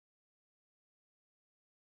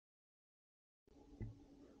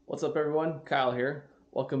What's up, everyone? Kyle here.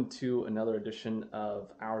 Welcome to another edition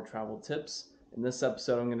of Our Travel Tips. In this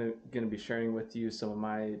episode, I'm going to be sharing with you some of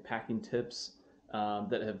my packing tips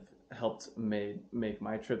that have helped make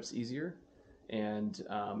my trips easier. And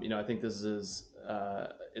I think this is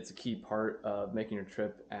it's a key part of making your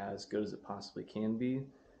trip as good as it possibly can be.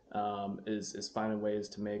 Is finding ways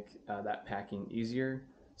to make that packing easier,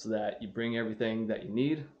 so that you bring everything that you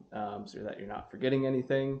need, so that you're not forgetting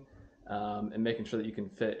anything, and making sure that you can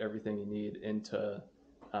fit everything you need into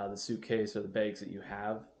the suitcase or the bags that you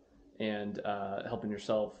have, and helping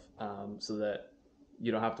yourself so that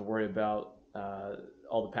you don't have to worry about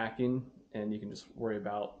all the packing, and you can just worry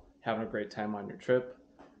about having a great time on your trip.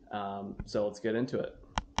 So let's get into it.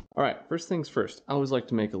 All right, first things first, I always like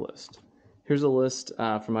to make a list. Here's a list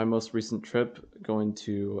for my most recent trip going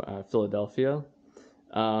to Philadelphia.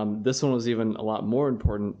 This one was even a lot more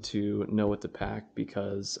important to know what to pack,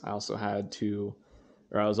 because I was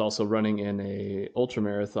also running in a ultra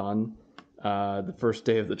marathon the first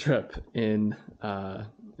day of the trip in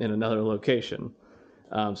another location.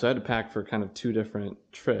 So I had to pack for kind of two different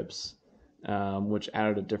trips, which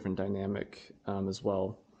added a different dynamic as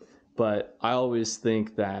well. But I always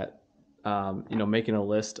think that making a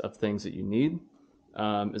list of things that you need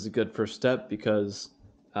is a good first step, because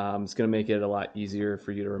it's going to make it a lot easier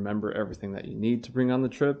for you to remember everything that you need to bring on the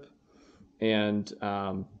trip, and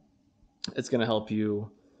it's going to help you,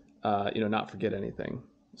 not forget anything.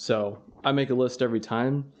 So I make a list every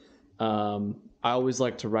time. I always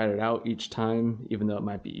like to write it out each time, even though it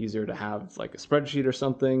might be easier to have like a spreadsheet or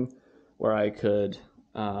something where I could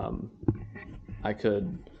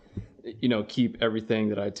keep everything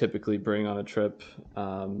that I typically bring on a trip,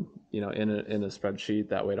 in a spreadsheet.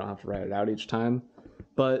 That way I don't have to write it out each time.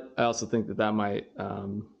 But I also think that might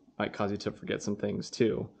cause you to forget some things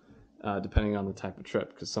too, depending on the type of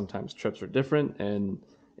trip, because sometimes trips are different, and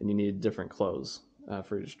you need different clothes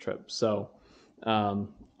for each trip. So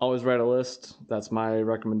always write a list. That's my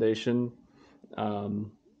recommendation.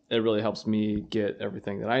 It really helps me get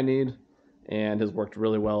everything that I need, and has worked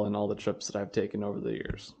really well in all the trips that I've taken over the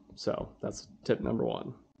years. So that's tip number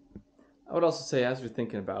one. I would also say, as you're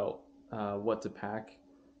thinking about what to pack,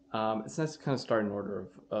 it's nice to kind of start in order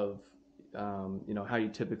of how you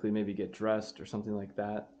typically maybe get dressed or something like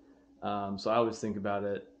that. So I always think about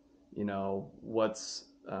it, what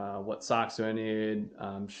socks do I need,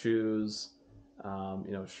 shoes,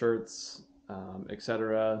 shirts,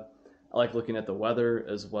 etc. I like looking at the weather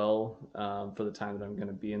as well, for the time that I'm going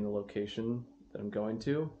to be in the location that I'm going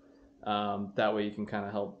to. That way you can kind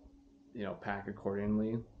of help, pack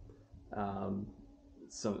accordingly.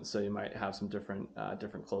 So you might have some different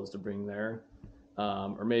clothes to bring there,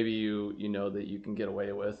 or maybe you know that you can get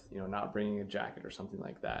away with not bringing a jacket or something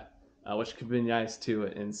like that, which could be nice too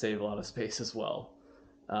and save a lot of space as well.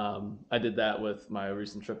 I did that with my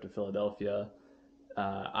recent trip to Philadelphia.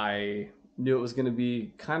 I knew it was going to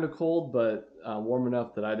be kind of cold, but warm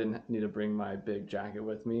enough that I didn't need to bring my big jacket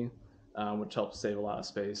with me, which helps save a lot of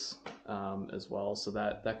space as well. So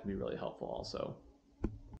that can be really helpful also.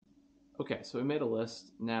 Okay, so we made a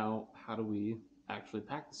list. Now, how do we actually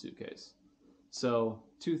pack the suitcase? So,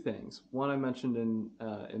 two things. One, I mentioned in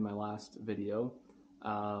my last video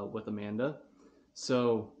with Amanda.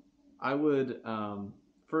 So, I would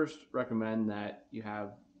first recommend that you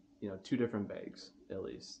have two different bags at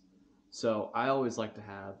least. So, I always like to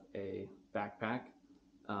have a backpack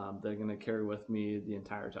that I'm going to carry with me the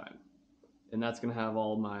entire time, and that's going to have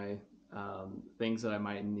all my things that I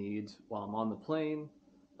might need while I'm on the plane,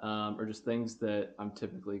 or just things that I'm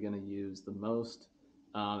typically going to use the most,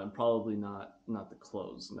 and probably not the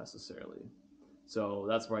clothes necessarily. So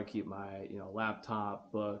that's where I keep my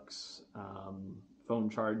laptop, books, phone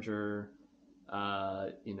charger,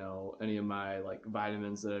 any of my like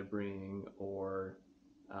vitamins that I bring, or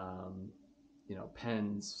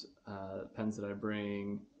pens that I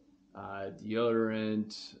bring,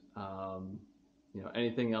 deodorant,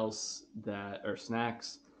 anything else that, or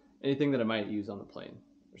snacks, anything that I might use on the plane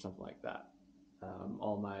or something like that.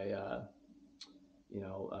 All my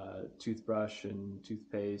toothbrush and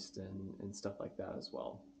toothpaste and stuff like that as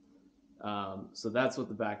well. So that's what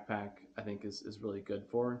the backpack I think is really good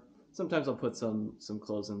for. Sometimes I'll put some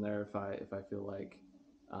clothes in there if I feel like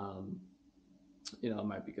it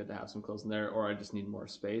might be good to have some clothes in there, or I just need more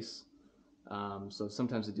space. So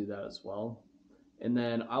sometimes I do that as well. And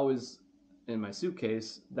then I always, in my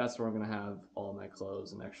suitcase, that's where I'm going to have all my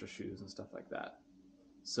clothes and extra shoes and stuff like that.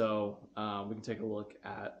 So we can take a look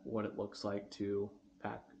at what it looks like to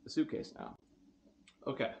pack the suitcase now.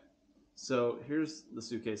 Okay, so here's the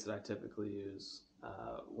suitcase that I typically use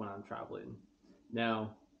when I'm traveling.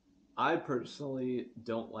 Now, I personally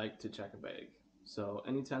don't like to check a bag. So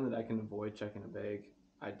anytime that I can avoid checking a bag,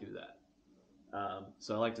 I do that.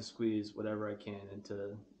 So I like to squeeze whatever I can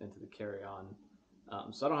into the carry on,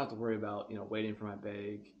 so I don't have to worry about waiting for my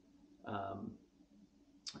bag. Um,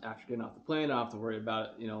 After getting off the plane, I don't have to worry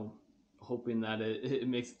about hoping that it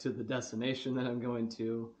makes it to the destination that I'm going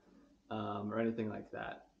to, or anything like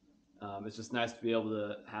that. It's just nice to be able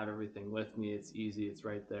to have everything with me. It's easy. It's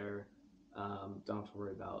right there. Don't have to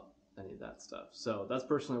worry about any of that stuff. So that's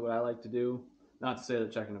personally what I like to do. Not to say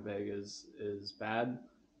that checking a bag is bad.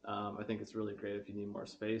 I think it's really great if you need more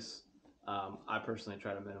space. I personally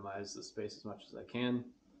try to minimize the space as much as I can,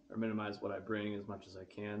 or minimize what I bring as much as I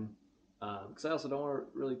can, because I also don't want to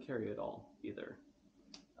really carry it all either.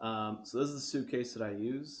 So this is the suitcase that I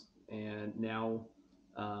use, and now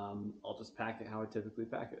I'll just pack it how I typically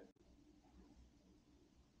pack it.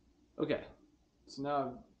 Okay, so now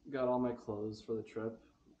I've got all my clothes for the trip.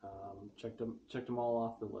 Checked them all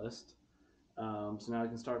off the list. So now I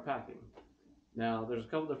can start packing. Now there's a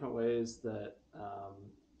couple different ways that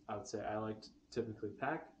I would say I like to typically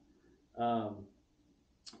pack. Um,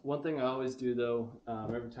 One thing I always do though,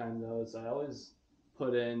 every time though, is I always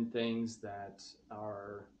put in things that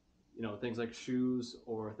are, things like shoes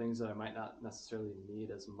or things that I might not necessarily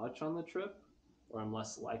need as much on the trip, or I'm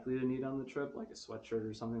less likely to need on the trip, like a sweatshirt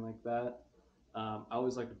or something like that. I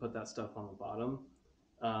always like to put that stuff on the bottom,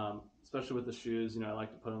 especially with the shoes. I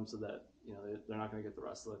like to put them so that they're not going to get the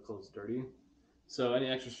rest of the clothes dirty. So any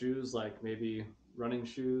extra shoes, like maybe running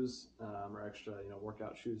shoes, or extra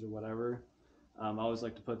workout shoes or whatever, I always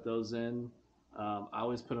like to put those in. I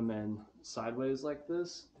always put them in sideways like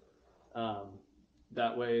this. Um,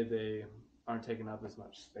 that way they aren't taking up as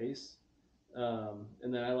much space.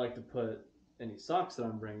 And then I like to put any socks that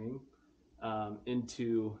I'm bringing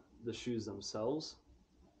into the shoes themselves.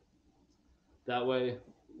 That way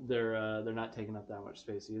they're not taking up that much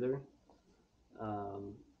space either.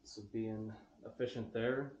 So being efficient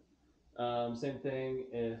there. Same thing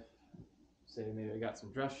if, say, maybe I got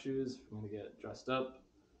some dress shoes. If I'm going to get dressed up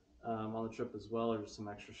on the trip as well, or just some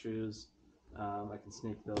extra shoes, I can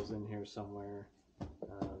sneak those in here somewhere.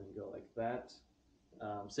 And go like that.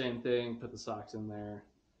 Same thing, put the socks in there.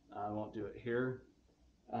 I won't do it here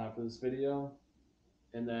for this video.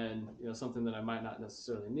 And then something that I might not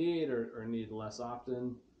necessarily need, or need less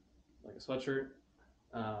often, like a sweatshirt.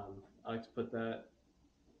 I like to put that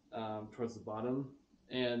towards the bottom.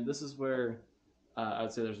 And this is where I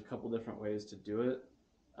would say there's a couple different ways to do it.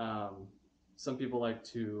 Um, some people like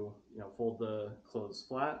to fold the clothes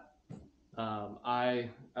flat. I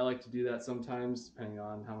like to do that sometimes, depending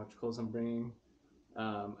on how much clothes I'm bringing.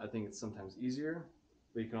 I think it's sometimes easier,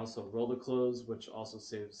 but you can also roll the clothes, which also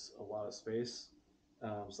saves a lot of space.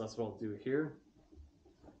 So that's what I'll do here.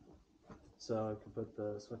 So I can put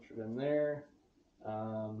the sweatshirt in there.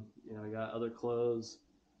 I got other clothes.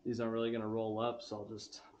 These aren't really going to roll up, so I'll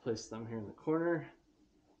just place them here in the corner,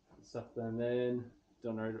 stuff them in.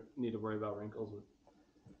 Don't need to worry about wrinkles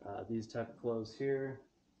with these type of clothes here.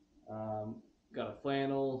 Got a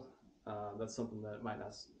flannel. That's something that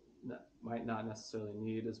might not necessarily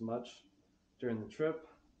need as much during the trip,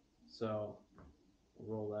 so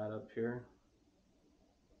we'll roll that up here,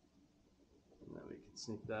 and then we can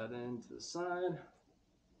sneak that in to the side.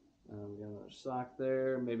 Get another sock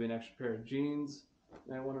there, maybe an extra pair of jeans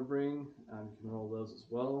that I want to bring. You can roll those as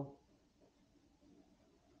well.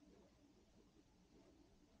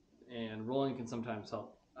 And rolling can sometimes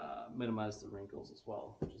help minimize the wrinkles as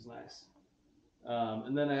well, which is nice.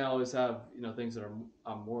 And then I always have things that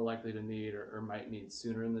I'm more likely to need, or might need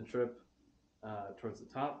sooner in the trip, towards the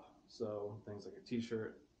top. So things like a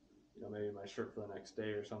t-shirt, maybe my shirt for the next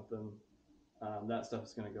day or something. That stuff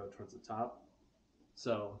is going to go towards the top.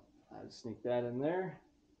 So I just sneak that in there.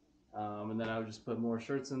 And then I would just put more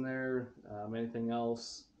shirts in there, anything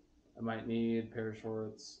else I might need, pair of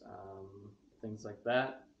shorts, things like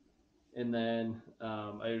that. And then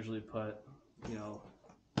I usually put,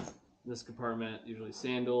 this compartment, usually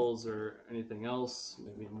sandals or anything else,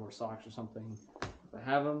 maybe more socks or something if I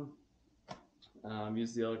have them.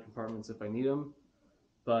 Use the other compartments if I need them.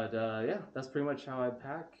 But yeah, that's pretty much how I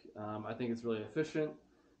pack. I think it's really efficient.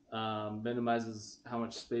 Minimizes how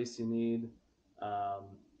much space you need.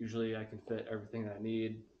 Usually I can fit everything that I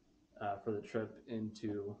need for the trip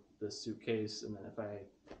into this suitcase, and then if I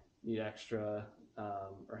need extra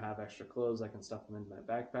or have extra clothes, I can stuff them into my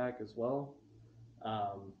backpack as well.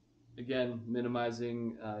 Again,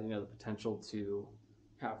 minimizing the potential to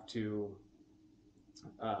have to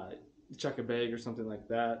check a bag or something like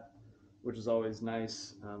that, which is always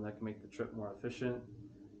nice. That can make the trip more efficient.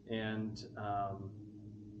 And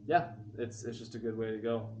yeah, it's just a good way to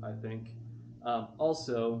go, I think.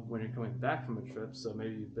 Also, when you're coming back from a trip, so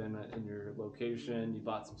maybe you've been in your location, you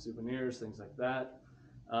bought some souvenirs, things like that.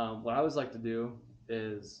 What I always like to do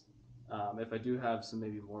is, if I do have some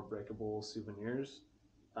maybe more breakable souvenirs,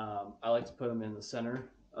 I like to put them in the center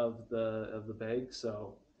of the bag.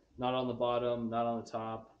 So not on the bottom, not on the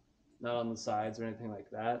top, not on the sides or anything like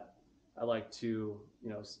that. I like to,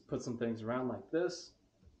 put some things around like this,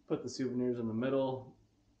 put the souvenirs in the middle,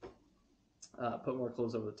 put more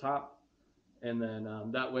clothes over the top, and then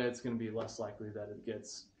that way it's going to be less likely that it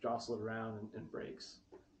gets jostled around and breaks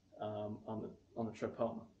on the trip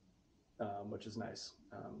home, which is nice.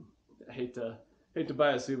 I hate to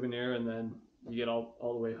buy a souvenir and then you get all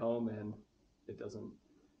the way home and it doesn't,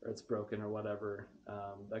 or it's broken or whatever.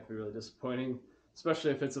 That can be really disappointing,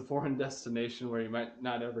 especially if it's a foreign destination where you might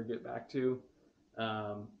not ever get back to.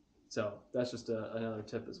 Um, so that's just another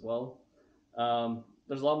tip as well.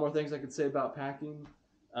 There's a lot more things I could say about packing.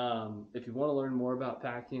 If you want to learn more about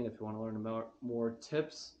packing, if you want to learn more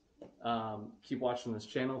tips, keep watching this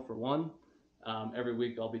channel for one. Every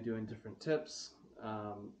week I'll be doing different tips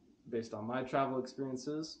based on my travel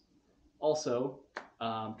experiences. Also,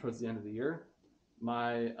 towards the end of the year,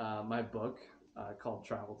 my book called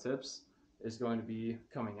Travel Tips is going to be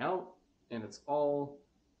coming out, and it's all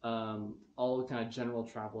kind of general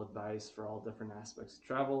travel advice for all different aspects of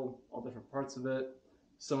travel, all different parts of it.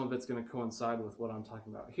 Some of it's going to coincide with what I'm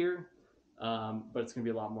talking about here, but it's going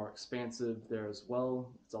to be a lot more expansive there as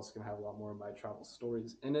well. It's also going to have a lot more of my travel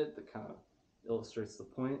stories in it that kind of illustrates the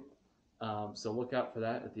point. So look out for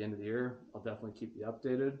that at the end of the year. I'll definitely keep you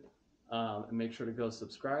updated. And make sure to go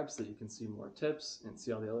subscribe so that you can see more tips and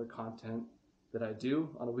see all the other content that I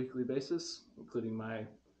do on a weekly basis, including my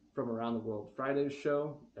From Around the World Fridays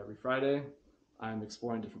show every Friday. I'm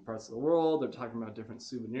exploring different parts of the world. They're talking about different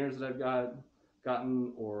souvenirs that I've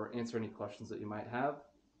gotten or answer any questions that you might have.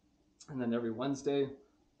 And then every Wednesday,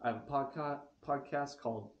 I have a podcast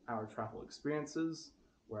called Our Travel Experiences,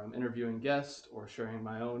 where I'm interviewing guests or sharing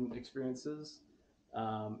my own experiences.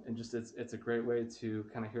 And just it's a great way to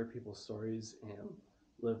kind of hear people's stories and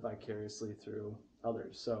live vicariously through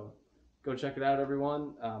others. So go check it out,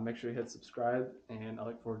 everyone. Make sure you hit subscribe, and I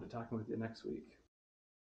look forward to talking with you next week.